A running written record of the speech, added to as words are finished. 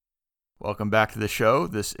Welcome back to the show.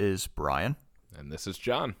 This is Brian. And this is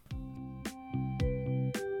John.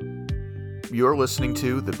 You're listening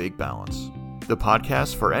to The Big Balance, the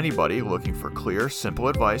podcast for anybody looking for clear, simple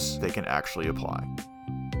advice they can actually apply.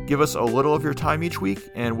 Give us a little of your time each week,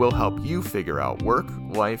 and we'll help you figure out work,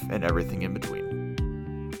 life, and everything in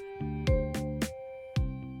between.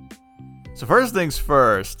 So first things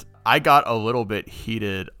first, I got a little bit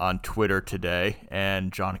heated on Twitter today,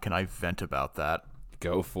 and John, can I vent about that?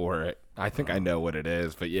 Go for it. I think I know what it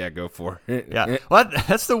is, but yeah, go for it. Yeah, well,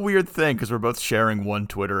 that's the weird thing, because we're both sharing one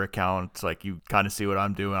Twitter account. It's like you kind of see what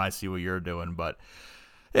I'm doing, I see what you're doing, but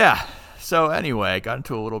yeah. So anyway, I got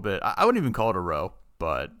into a little bit, I wouldn't even call it a row,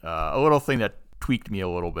 but a little thing that tweaked me a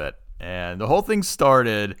little bit. And the whole thing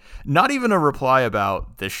started, not even a reply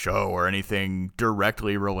about this show or anything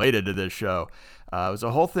directly related to this show. It was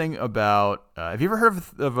a whole thing about, have you ever heard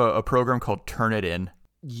of a program called Turn It In?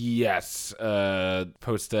 Yes.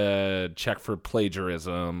 Post a check for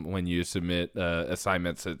plagiarism when you submit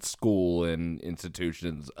assignments at school and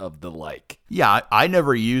institutions of the like. Yeah, I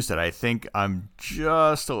never used it. I think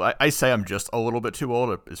I say I'm just a little bit too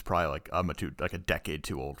old. It's probably like I'm a decade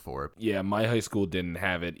too old for it. Yeah, my high school didn't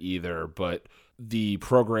have it either, but the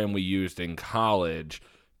program we used in college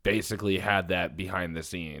basically had that behind the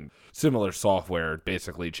scene. Similar software,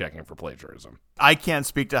 basically checking for plagiarism. I can't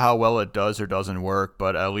speak to how well it does or doesn't work,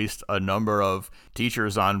 but at least a number of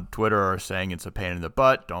teachers on Twitter are saying it's a pain in the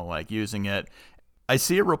butt, don't like using it. I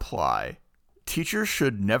see a reply. Teachers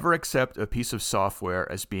should never accept a piece of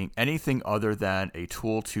software as being anything other than a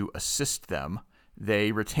tool to assist them.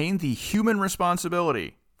 They retain the human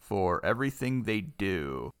responsibility for everything they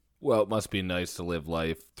do. Well, it must be nice to live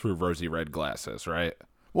life through rosy red glasses, right?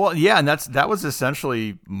 Well, yeah, and that was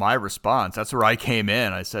essentially my response. That's where I came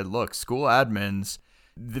in. I said, look, school admins,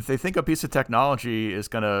 if they think a piece of technology is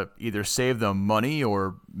going to either save them money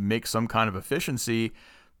or make some kind of efficiency,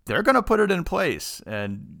 they're going to put it in place.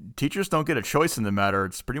 And teachers don't get a choice in the matter.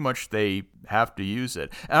 It's pretty much they have to use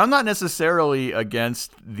it. And I'm not necessarily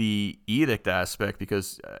against the edict aspect,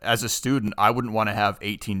 because as a student, I wouldn't want to have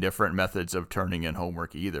 18 different methods of turning in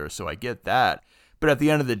homework either. So I get that. But at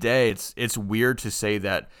the end of the day, it's weird to say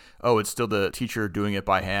that, oh, it's still the teacher doing it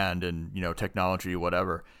by hand and, technology,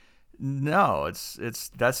 whatever. No,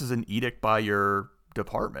 that's an edict by your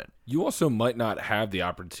department. You also might not have the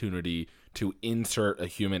opportunity to insert a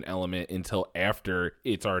human element until after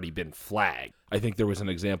it's already been flagged. I think there was an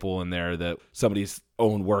example in there that somebody's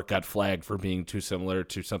own work got flagged for being too similar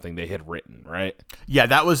to something they had written, right? Yeah,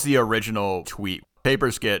 that was the original tweet.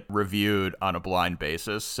 Papers get reviewed on a blind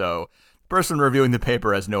basis, so person reviewing the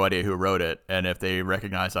paper has no idea who wrote it, and if they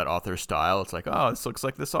recognize that author's style, it's like, oh, this looks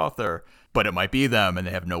like this author, but it might be them, and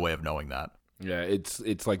they have no way of knowing that. Yeah,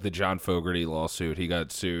 it's like the John Fogerty lawsuit. He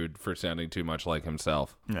got sued for sounding too much like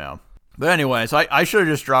himself. Yeah. But anyway, so I should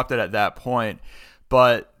have just dropped it at that point,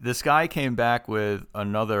 but this guy came back with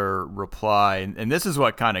another reply, and this is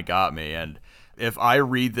what kind of got me, and if I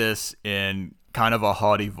read this in kind of a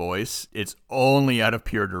haughty voice, it's only out of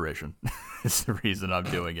pure derision. It's the reason I'm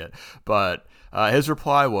doing it. But his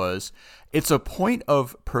reply was, it's a point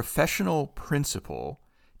of professional principle.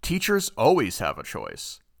 Teachers always have a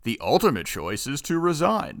choice. The ultimate choice is to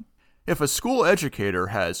resign. If a school educator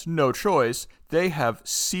has no choice, they have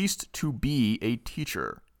ceased to be a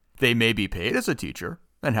teacher. They may be paid as a teacher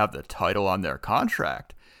and have the title on their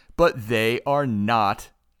contract, but they are not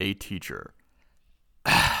a teacher.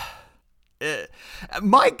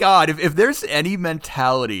 My God, if there's any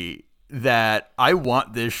mentality that I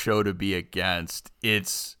want this show to be against,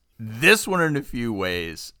 it's this one in a few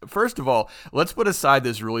ways. First of all, let's put aside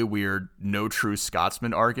this really weird no true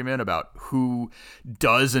Scotsman argument about who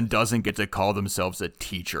does and doesn't get to call themselves a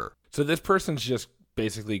teacher. So this person's just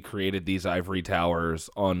basically created these ivory towers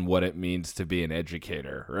on what it means to be an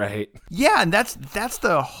educator, right? Yeah, and that's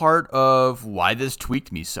the heart of why this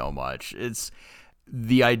tweaked me so much. It's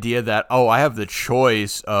the idea that, oh, I have the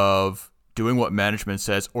choice of doing what management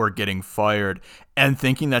says or getting fired, and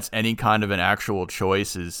thinking that's any kind of an actual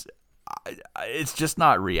choice it's just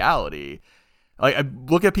not reality. Like, I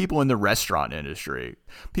look at people in the restaurant industry.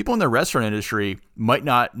 People in the restaurant industry might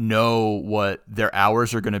not know what their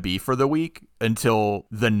hours are going to be for the week until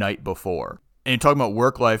the night before. And you're talking about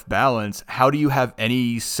work-life balance. How do you have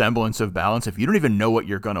any semblance of balance if you don't even know what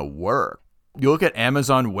you're going to work? You look at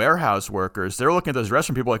Amazon warehouse workers. They're looking at those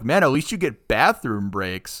restaurant people like, man, at least you get bathroom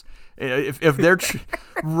breaks. If they're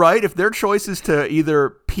right, if their choice is to either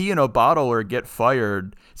pee in a bottle or get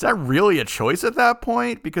fired, is that really a choice at that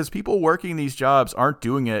point? Because people working these jobs aren't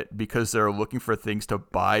doing it because they're looking for things to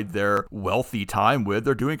bide their wealthy time with.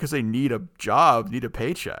 They're doing it because they need a job, need a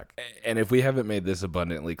paycheck. And if we haven't made this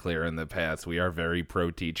abundantly clear in the past, we are very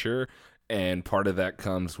pro-teacher. And part of that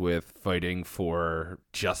comes with fighting for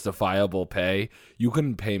justifiable pay. You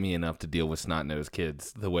couldn't pay me enough to deal with snot-nosed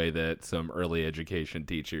kids the way that some early education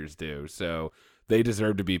teachers do. So they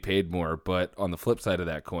deserve to be paid more. But on the flip side of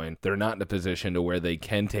that coin, they're not in a position to where they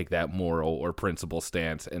can take that moral or principle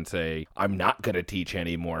stance and say, I'm not going to teach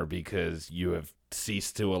anymore because you have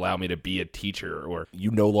ceased to allow me to be a teacher, or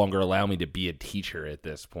you no longer allow me to be a teacher at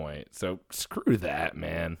this point. So screw that,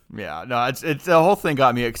 man. Yeah, no, it's the whole thing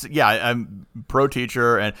got me. Yeah, I'm pro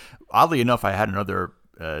teacher, and oddly enough, I had another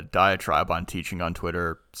diatribe on teaching on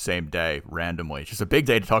Twitter same day randomly. Just a big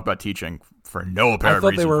day to talk about teaching for no apparent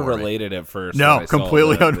reason. I thought they were related at first. No,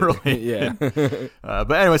 completely unrelated. Yeah.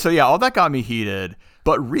 But anyway, so yeah, all that got me heated.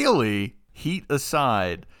 But really, heat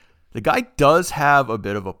aside, the guy does have a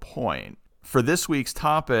bit of a point. For this week's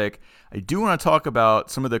topic, I do want to talk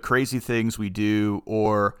about some of the crazy things we do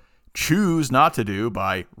or choose not to do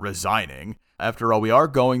by resigning. After all, we are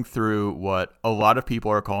going through what a lot of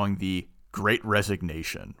people are calling the Great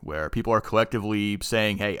Resignation, where people are collectively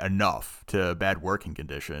saying, hey, enough to bad working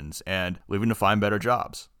conditions and leaving to find better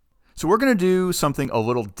jobs. So we're going to do something a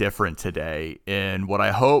little different today in what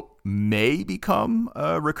I hope may become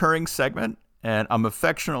a recurring segment, and I'm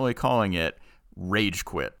affectionately calling it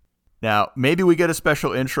RageQuit. Now, maybe we get a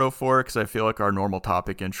special intro for it because I feel like our normal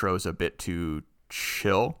topic intro is a bit too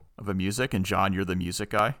chill of a music. And John, you're the music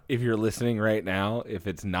guy. If you're listening right now, if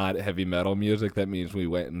it's not heavy metal music, that means we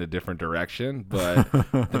went in a different direction. But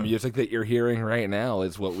the music that you're hearing right now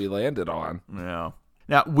is what we landed on. Yeah.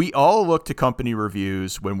 Now, we all look to company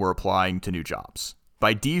reviews when we're applying to new jobs.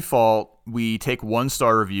 By default, we take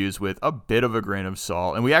 1-star reviews with a bit of a grain of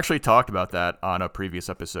salt. And we actually talked about that on a previous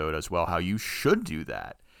episode as well, how you should do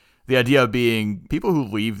that. The idea being people who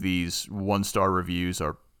leave these 1-star reviews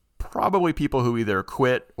are probably people who either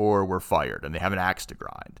quit or were fired and they have an axe to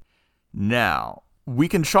grind. Now, we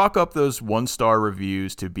can chalk up those 1-star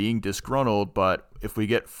reviews to being disgruntled, but if we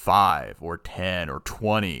get 5 or 10 or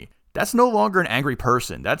 20, that's no longer an angry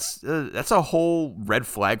person. That's a whole red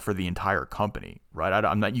flag for the entire company,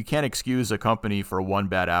 right? You can't excuse a company for one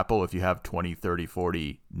bad apple if you have 20, 30,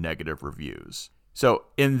 40 negative reviews. So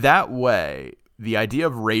in that way, the idea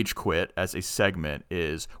of Rage Quit as a segment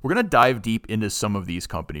is we're going to dive deep into some of these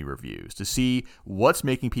company reviews to see what's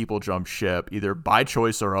making people jump ship, either by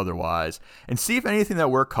choice or otherwise, and see if anything that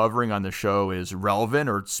we're covering on the show is relevant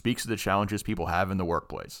or speaks to the challenges people have in the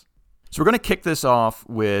workplace. So we're going to kick this off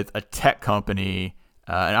with a tech company,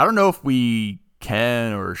 and I don't know if we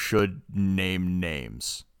can or should name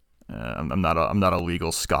names. I'm not a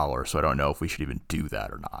legal scholar, so I don't know if we should even do that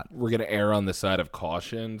or not. We're going to err on the side of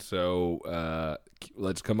caution, so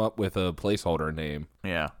let's come up with a placeholder name.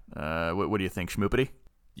 Yeah. What do you think, Schmoopity?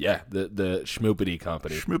 Yeah, the Schmoopity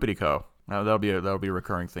company. Schmoopity Co. That'll be a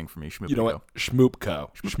recurring thing for me. Schmoopity You know what?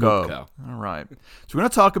 Schmoopco. Schmoopco. All right. So we're going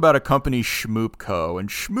to talk about a company, Schmoopco. And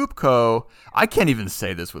Schmoopco, I can't even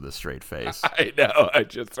say this with a straight face. I know. I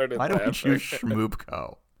just started laughing. Why don't you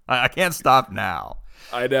Schmoopco? I can't stop now.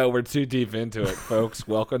 I know, we're too deep into it, folks.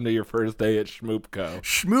 Welcome to your first day at Schmoopco.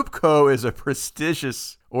 Schmoopco is a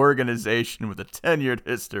prestigious organization with a tenured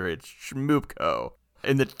history. It's Schmoopco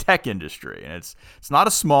in the tech industry, and it's not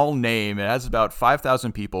a small name. It has about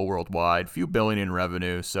 5,000 people worldwide, few billion in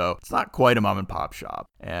revenue, so it's not quite a mom and pop shop.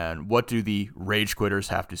 And what do the Rage Quitters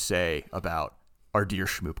have to say about our dear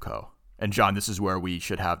Schmoopco? And John, this is where we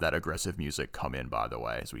should have that aggressive music come in, by the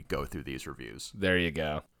way, as we go through these reviews. There you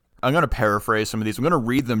go. I'm going to paraphrase some of these. I'm going to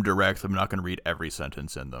read them direct. I'm not going to read every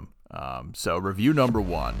sentence in them. So review number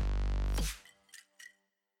 1.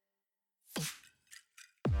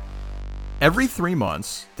 Every 3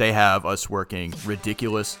 months, they have us working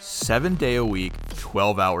ridiculous 7-day-a-week,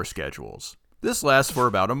 12-hour schedules. This lasts for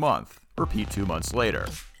about a month. Repeat 2 months later.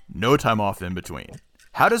 No time off in between.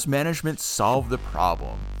 How does management solve the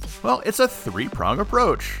problem? Well, it's a 3-prong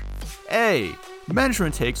approach. A.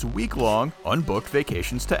 Management takes week-long, unbooked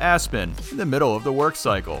vacations to Aspen in the middle of the work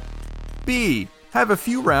cycle. B. Have a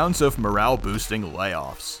few rounds of morale-boosting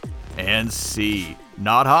layoffs. And C.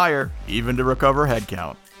 Not hire, even to recover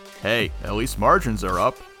headcount. Hey, at least margins are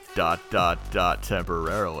up, ...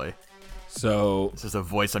 temporarily. So this is a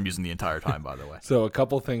voice I'm using the entire time, by the way. So a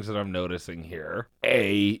couple things that I'm noticing here.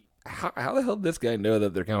 A, How the hell did this guy know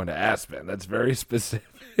that they're going to Aspen? That's very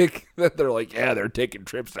specific. That they're like, yeah, they're taking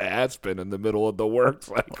trips to Aspen in the middle of the work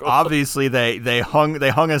cycle. Obviously, they hung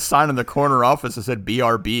a sign in the corner office that said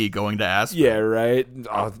BRB going to Aspen. Yeah, right.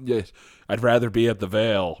 Oh, yes. I'd rather be at the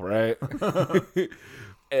Vale, right?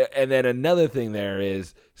 And then another thing there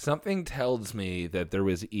is something tells me that there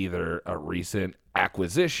was either a recent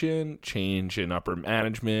acquisition, change in upper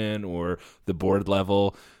management, or the board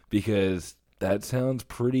level, because that sounds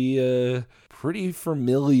pretty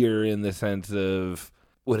familiar in the sense of,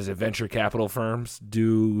 what is it, venture capital firms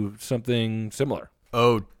do something similar.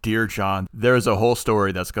 Oh, dear John, there's a whole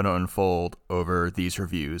story that's going to unfold over these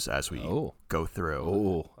reviews as we go through.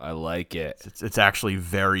 Oh, I like it. It's actually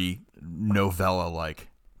very novella-like,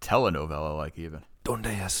 telenovela-like even.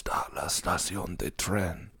 ¿Dónde está la estación de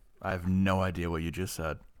tren? I have no idea what you just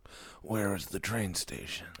said. Where is the train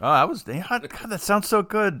station? Oh, God, that sounds so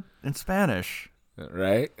good in Spanish.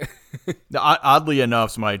 Right? Oddly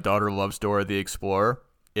enough, my daughter loves Dora the Explorer.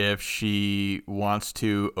 If she wants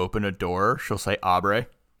to open a door, she'll say abre.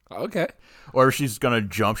 Okay. Or if she's going to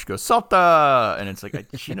jump, she goes, salta! And it's like,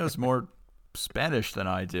 she knows more Spanish than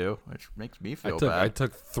I do, which makes me feel bad. I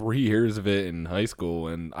took 3 years of it in high school,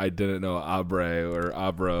 and I didn't know abre or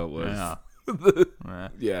abra was.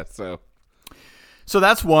 Yeah, So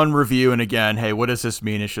that's one review, and again, hey, what does this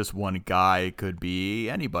mean? It's just one guy. It could be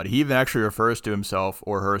anybody. He even actually refers to himself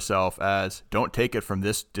or herself as, don't take it from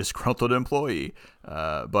this disgruntled employee.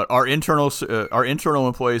 But our internal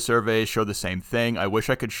employee surveys show the same thing. I wish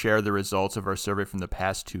I could share the results of our survey from the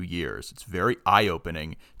past 2 years. It's very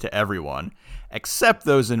eye-opening to everyone, except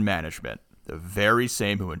those in management, the very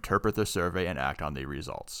same who interpret the survey and act on the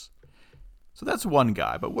results. So that's one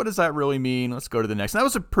guy, but what does that really mean? Let's go to the next. And that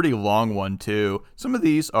was a pretty long one, too. Some of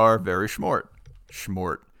these are very schmort.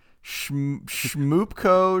 Schmoopco,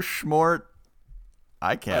 schmort.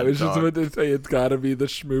 I can't I was talk. just about to say it's got to be the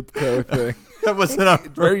schmoopco thing. That wasn't a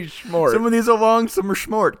very schmort. Some of these are long, some are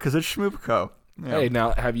schmort, because it's schmoopco. Yeah. Hey,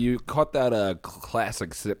 now, have you caught that classic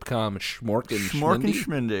sitcom Schmork and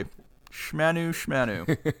Schmindy? Schmanu,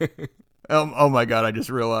 schmanu. Oh my God, I just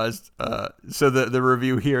realized. So the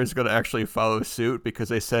review here is going to actually follow suit because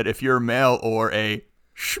they said if you're a male or a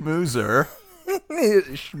schmoozer.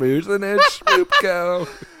 Schmoozing is schmoopco.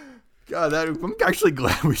 God, I'm actually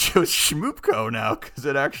glad we chose schmoopco now because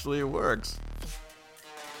it actually works.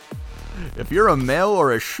 If you're a male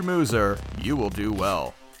or a schmoozer, you will do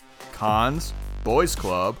well. Cons, boys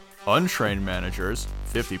club, untrained managers,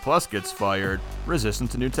 50 plus gets fired,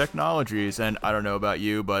 resistant to new technologies, and I don't know about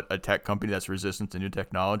you, but a tech company that's resistant to new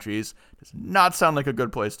technologies does not sound like a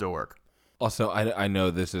good place to work. Also, I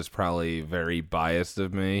know this is probably very biased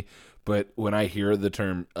of me, but when I hear the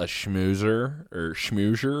term a schmoozer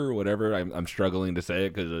or whatever, I'm struggling to say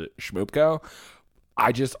it because of schmoopco,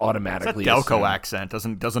 I just automatically it's a Delco accent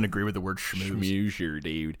doesn't agree with the word schmooze. Schmoozer,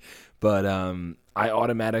 dude. But I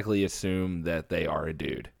automatically assume that they are a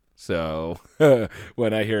dude. So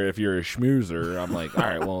when I hear if you're a schmoozer, I'm like, all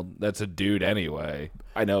right, well, that's a dude anyway.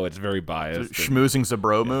 I know it's very biased. So schmoozing's a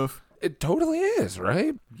bro move? It totally is,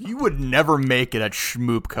 right? You would never make it at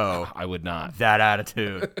Schmoopco. I would not. That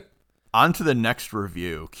attitude. On to the next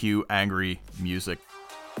review. Cue angry music.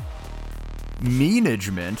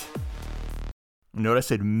 Management. Note I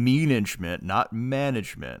said management, not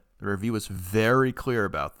management. The review was very clear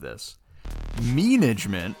about this.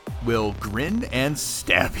 Management will grin and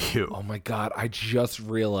stab you. Oh my God, I just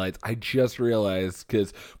realized,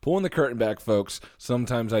 because pulling the curtain back, folks,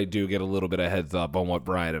 sometimes I do get a little bit of heads up on what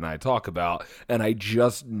Brian and I talk about, and I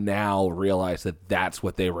just now realized that that's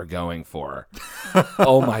what they were going for.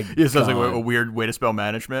 Oh my God. It sounds like a weird way to spell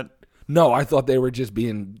management. No, I thought they were just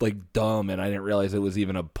being like dumb, and I didn't realize it was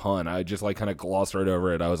even a pun. I just like kind of glossed right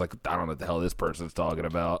over it. I was like, I don't know what the hell this person's talking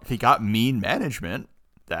about. If he got mean management,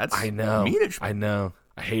 that's management. I know.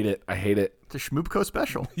 I hate it. It's a Schmoopco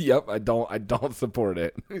special. Yep, I don't support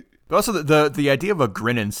it. But also the idea of a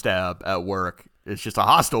grin and stab at work is just a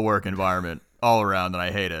hostile work environment all around, and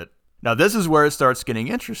I hate it. Now, this is where it starts getting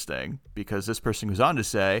interesting, because this person goes on to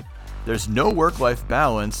say, there's no work-life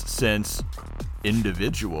balance since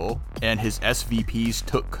individual and his SVPs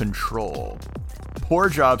took control. Poor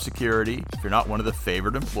job security if you're not one of the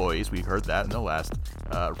favored employees. We heard that in the last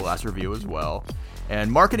review as well.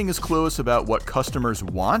 And marketing is clueless about what customers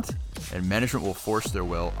want, and management will force their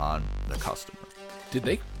will on the customer. Did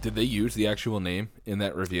they use the actual name in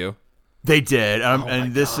that review? They did,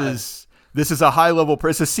 and this is a high level.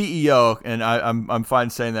 It's a CEO, and I'm fine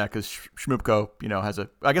saying that because Schmoopco, has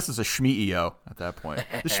I guess it's a Schmee-EO at that point.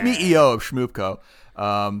 The Schmee-EO of Schmoopco.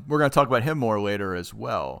 We're going to talk about him more later as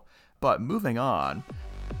well. But moving on,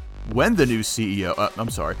 When the new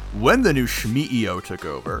when the new Schmieo took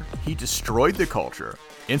over, he destroyed the culture,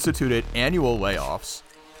 instituted annual layoffs,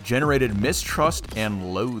 generated mistrust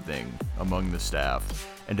and loathing among the staff,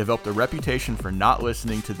 and developed a reputation for not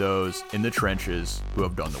listening to those in the trenches who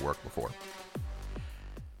have done the work before.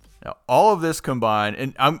 Now, all of this combined,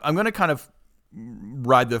 and I'm going to kind of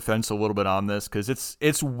ride the fence a little bit on this because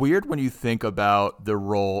it's weird when you think about the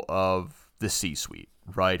role of the C-suite,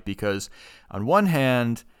 right? Because on one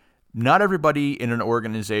hand, not everybody in an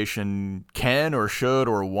organization can or should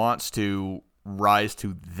or wants to rise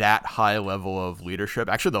to that high level of leadership.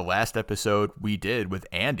 Actually, the last episode we did with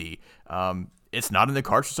Andy, it's not in the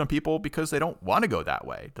cards for some people because they don't want to go that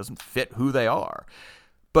way. It doesn't fit who they are.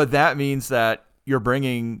 But that means that you're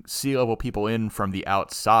bringing C-level people in from the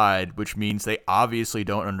outside, which means they obviously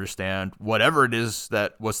don't understand whatever it is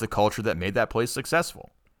that was the culture that made that place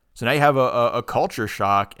successful. So now you have a culture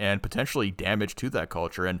shock and potentially damage to that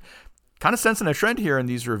culture. And kind of sensing a trend here in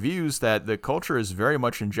these reviews that the culture is very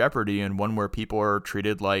much in jeopardy, and one where people are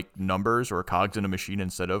treated like numbers or cogs in a machine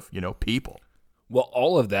instead of, people. Well,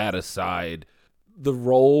 all of that aside, the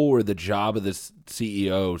role or the job of the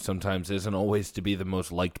CEO sometimes isn't always to be the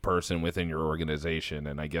most liked person within your organization.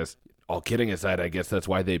 And I guess, all kidding aside, I guess that's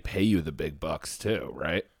why they pay you the big bucks too,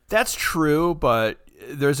 right? That's true, but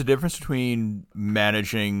there's a difference between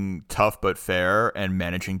managing tough but fair and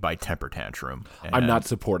managing by temper tantrum. And I'm not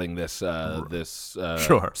supporting this Sure.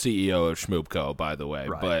 CEO of Schmoopco, by the way.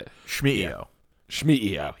 Right. But Schmieo.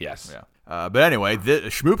 Schmieo, yes. Yeah. But anyway,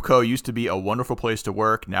 Schmoopco used to be a wonderful place to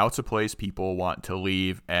work. Now it's a place people want to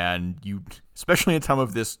leave. And you, especially in time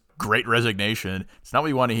of this great resignation, it's not what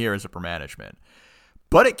you want to hear as upper management.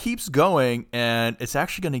 But it keeps going, and it's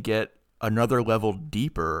actually going to get another level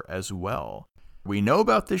deeper as well. We know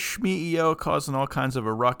about this Schmieo causing all kinds of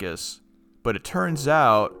a ruckus, but it turns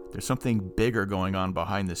out there's something bigger going on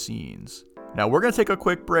behind the scenes. Now, we're going to take a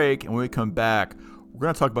quick break, and when we come back, we're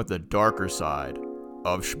going to talk about the darker side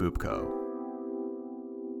of Schmoopco.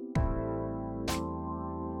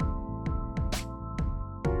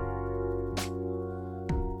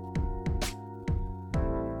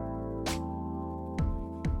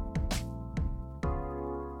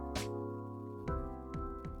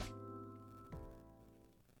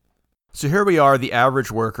 So here we are, the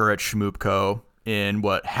average worker at Schmoopco, in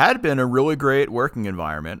what had been a really great working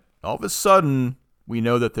environment. All of a sudden, we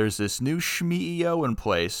know that there's this new Schmieo in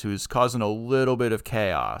place who's causing a little bit of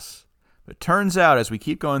chaos. But it turns out, as we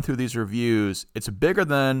keep going through these reviews, it's bigger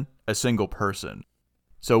than a single person.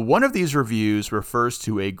 So one of these reviews refers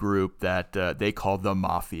to a group that they call the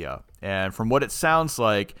Mafia. And from what it sounds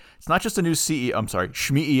like, it's not just a new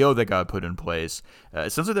Schmieo that got put in place.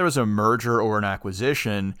 It sounds like there was a merger or an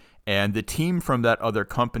acquisition, and the team from that other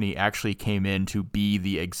company actually came in to be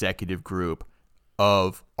the executive group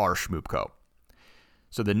of our Schmoopco.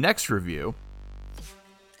 So the next review,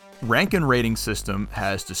 rank and rating system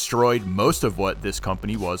has destroyed most of what this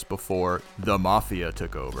company was before the Mafia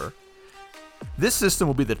took over. This system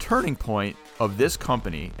will be the turning point of this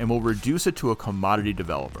company and will reduce it to a commodity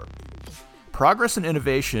developer. Progress and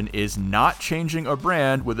innovation is not changing a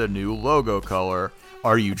brand with a new logo color.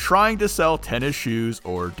 Are you trying to sell tennis shoes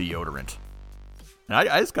or deodorant? And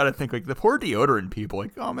I just got to think, like, the poor deodorant people,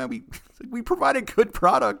 like, oh man, we provide a good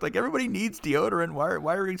product. Like, everybody needs deodorant.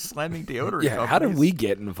 Why are we slamming deodorant companies? How did we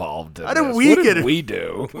get involved in How this? did we what get did we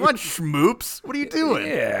do? Come on, schmoops. What are you doing?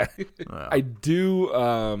 Yeah. Wow.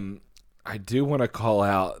 I do want to call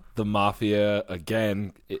out the Mafia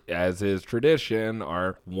again, as is tradition,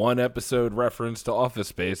 our one episode reference to Office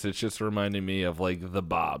Space. It's just reminding me of, like, the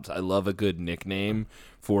Bobs. I love a good nickname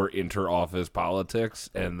for inter-office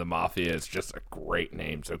politics, and the Mafia is just a great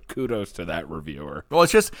name. So kudos to that reviewer. Well,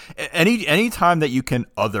 it's just any time that you can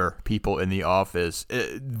other people in the office,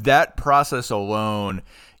 that process alone,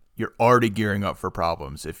 you're already gearing up for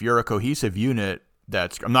problems. If you're a cohesive unit,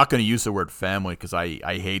 I'm not going to use the word family because I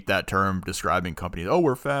hate that term describing companies. Oh,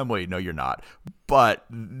 we're family. No, you're not. But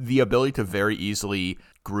the ability to very easily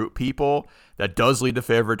group people, that does lead to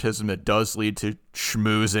favoritism. It does lead to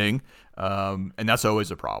schmoozing. And that's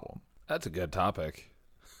always a problem. That's a good topic.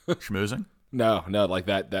 Schmoozing? No, like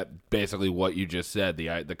that basically what you just said,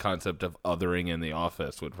 the concept of othering in the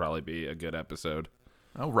office would probably be a good episode.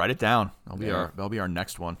 I'll write it down. That'll be our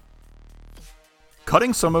next one.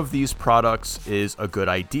 Cutting some of these products is a good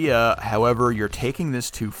idea. However, you're taking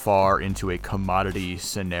this too far into a commodity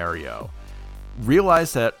scenario.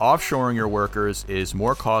 Realize that offshoring your workers is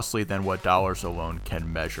more costly than what dollars alone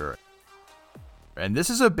can measure. And this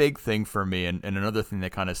is a big thing for me, and another thing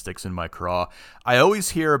that kind of sticks in my craw. I always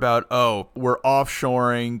hear about, oh, we're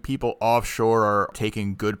offshoring. People offshore are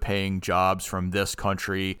taking good paying jobs from this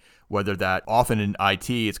country, whether that often in IT,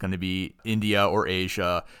 it's going to be India or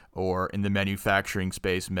Asia, or in the manufacturing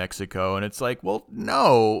space, Mexico. And it's like, well,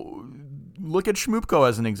 no. Look at Schmoopko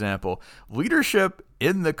as an example. Leadership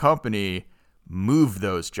in the company move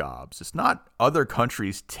those jobs. It's not other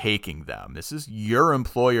countries taking them. This is your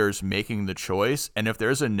employers making the choice. And if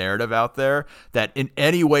there's a narrative out there that in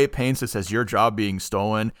any way paints this as your job being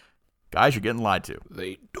stolen, guys, you're getting lied to.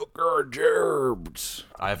 They took our jobs.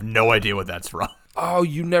 I have no idea what that's from. Oh,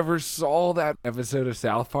 you never saw that episode of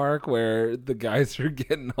South Park where the guys are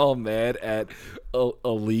getting all mad at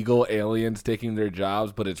illegal aliens taking their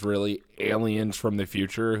jobs, but it's really aliens from the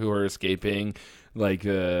future who are escaping like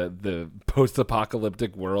the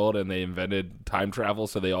post-apocalyptic world, and they invented time travel,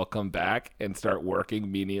 so they all come back and start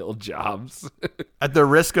working menial jobs. At the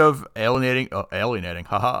risk of alienating,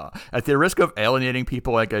 haha. At the risk of alienating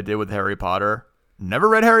people like I did with Harry Potter, never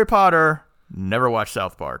read Harry Potter, never watched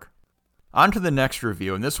South Park. On to the next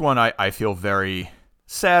review, and this one I feel very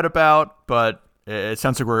sad about, but it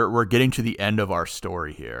sounds like we're getting to the end of our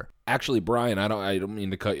story here. Actually, Brian, I don't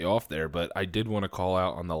mean to cut you off there, but I did want to call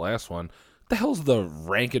out on the last one. The hell's the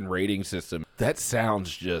rank and rating system? That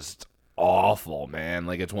sounds just awful, man.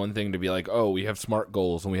 Like, it's one thing to be like, oh, we have SMART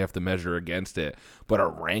goals and we have to measure against it, but a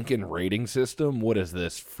rank and rating system? What is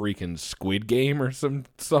this, freaking Squid Game or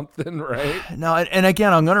something, right? No, and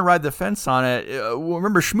again, I'm going to ride the fence on it.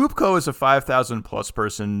 Remember, Schmoopko is a 5,000 plus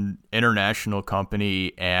person international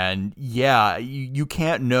company, and yeah, you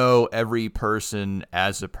can't know every person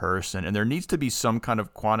as a person, and there needs to be some kind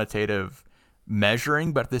of quantitative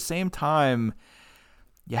measuring, but at the same time,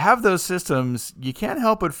 you have those systems, you can't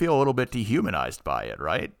help but feel a little bit dehumanized by it,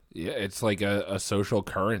 right? Yeah, it's like a social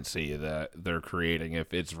currency that they're creating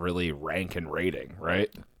if it's really rank and rating, right?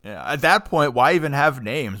 Yeah, at that point, why even have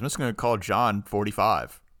names? I'm just going to call John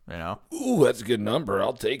 45, you know? Ooh, that's a good number.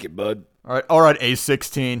 I'll take it, bud. All right,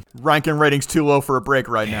 A16. Rank and rating's too low for a break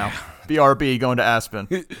right now. BRB going to Aspen.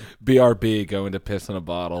 BRB going to piss in a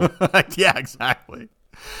bottle. Yeah, exactly.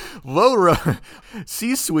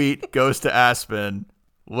 C-suite goes to Aspen.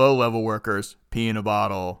 Low-level workers pee in a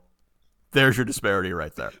bottle. There's your disparity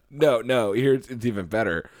right there. No. It's even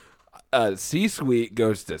better. C-suite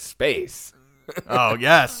goes to space. Oh,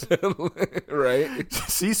 yes. Right?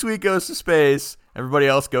 C-suite goes to space. Everybody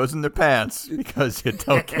else goes in their pants because you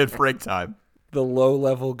don't get break time. The low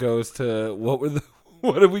level goes to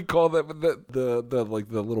what did we call them? The like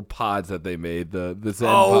the little pods that they made. The Zen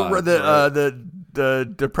pods,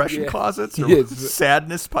 the depression closets, or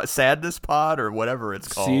sadness pod, or whatever it's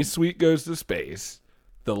called. C-suite goes to space.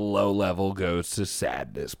 The low level goes to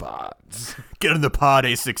sadness pods. Get in the pod,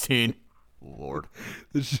 A16. Lord,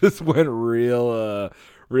 this just went real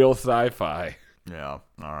sci-fi. Yeah. All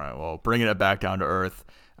right. Well, bringing it back down to earth.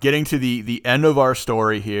 Getting to the end of our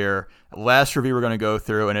story here. Last review we're going to go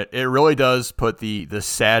through, and it really does put the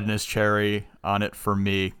sadness cherry on it for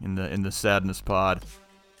me in the sadness pod.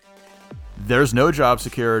 There's no job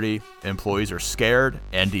security. Employees are scared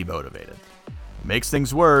and demotivated. What makes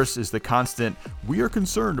things worse is the constant, we are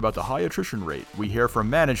concerned about the high attrition rate we hear from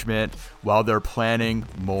management while they're planning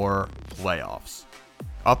more layoffs.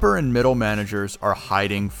 Upper and middle managers are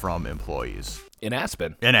hiding from employees. In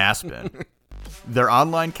Aspen. Their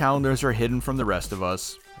online calendars are hidden from the rest of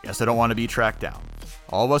us. I guess they don't want to be tracked down.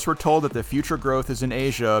 All of us were told that the future growth is in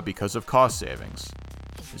Asia because of cost savings.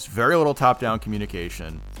 There's very little top-down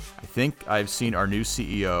communication. I think I've seen our new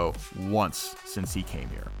CEO once since he came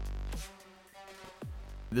here.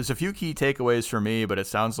 There's a few key takeaways for me, but it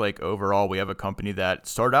sounds like overall we have a company that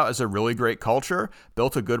started out as a really great culture,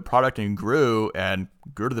 built a good product and grew to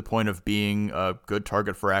the point of being a good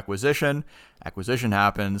target for acquisition. Acquisition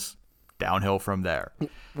happens, downhill from there.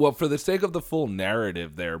 Well, for the sake of the full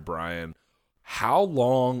narrative there, Brian, how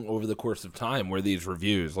long over the course of time were these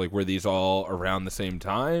reviews? Like, were these all around the same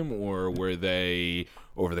time, or were they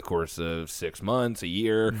over the course of 6 months, a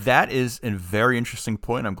year? That is a very interesting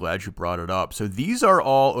point. I'm glad you brought it up. So these are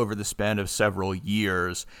all over the span of several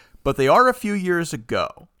years, but they are a few years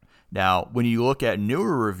ago. Now, when you look at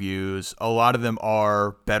newer reviews, a lot of them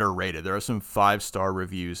are better rated. There are some 5-star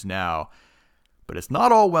reviews now, but it's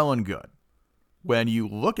not all well and good. When you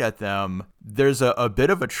look at them, there's a bit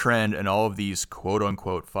of a trend in all of these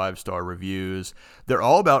quote-unquote 5-star reviews. They're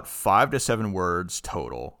all about 5 to 7 words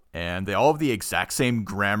total, and they all have the exact same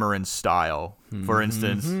grammar and style. For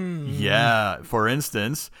instance,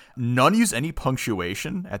 none use any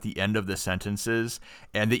punctuation at the end of the sentences,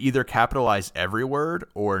 and they either capitalize every word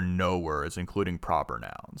or no words, including proper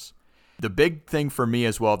nouns. The big thing for me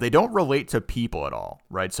as well, they don't relate to people at all,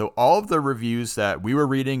 right? So all of the reviews that we were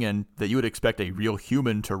reading and that you would expect a real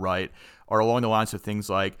human to write are along the lines of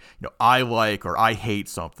things like, I like or I hate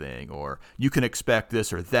something, or you can expect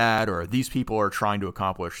this or that, or these people are trying to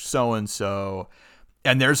accomplish so-and-so.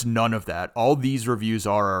 And there's none of that. All these reviews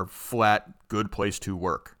are flat, good place to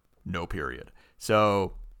work, no period.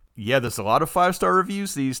 So yeah, there's a lot of 5-star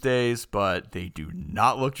reviews these days, but they do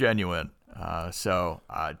not look genuine. So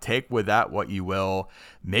take with that what you will.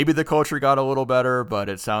 Maybe the culture got a little better, but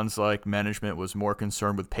it sounds like management was more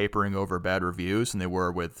concerned with papering over bad reviews than they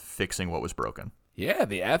were with fixing what was broken. Yeah,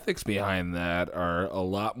 the ethics behind that are a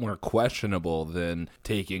lot more questionable than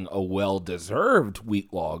taking a well-deserved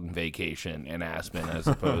week-long vacation in Aspen as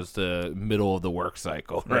opposed to middle of the work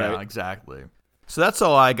cycle, right? Yeah, exactly. So that's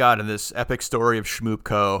all I got in this epic story of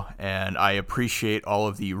Schmoopco, and I appreciate all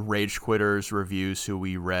of the Rage Quitters reviews who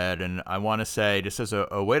we read, and I want to say, just as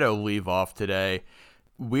a way to leave off today,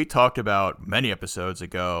 we talked about many episodes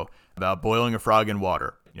ago about boiling a frog in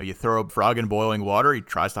water. You throw a frog in boiling water, he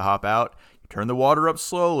tries to hop out, you turn the water up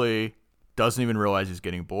slowly, doesn't even realize he's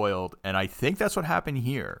getting boiled, and I think that's what happened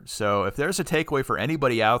here. So if there's a takeaway for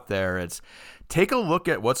anybody out there, it's take a look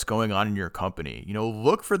at what's going on in your company.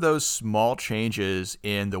 Look for those small changes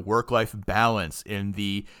in the work-life balance, in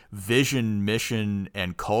the vision, mission,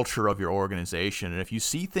 and culture of your organization. And if you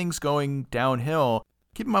see things going downhill,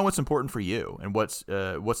 keep in mind what's important for you and what's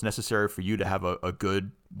necessary for you to have a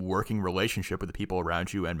good working relationship with the people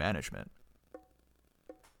around you and management.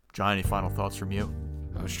 John, any final thoughts from you?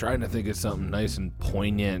 I was trying to think of something nice and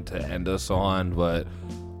poignant to end us on, but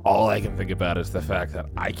all I can think about is the fact that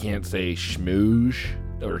I can't say schmooze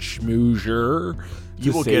or schmoozer.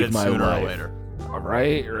 You will get it sooner or later.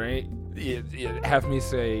 Right. You have me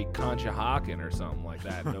say Conshohocken or something like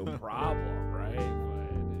that. No problem, right?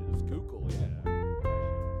 But it's Google, yeah.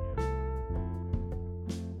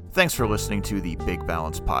 Thanks for listening to the Big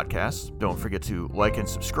Balance Podcast. Don't forget to like and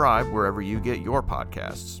subscribe wherever you get your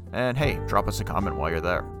podcasts. And hey, drop us a comment while you're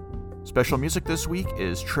there. Special music this week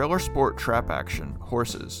is Trailer Sport Trap Action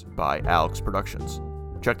Horses by Alex Productions.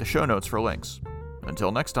 Check the show notes for links.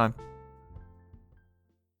 Until next time.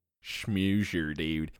 Schmoozer, dude.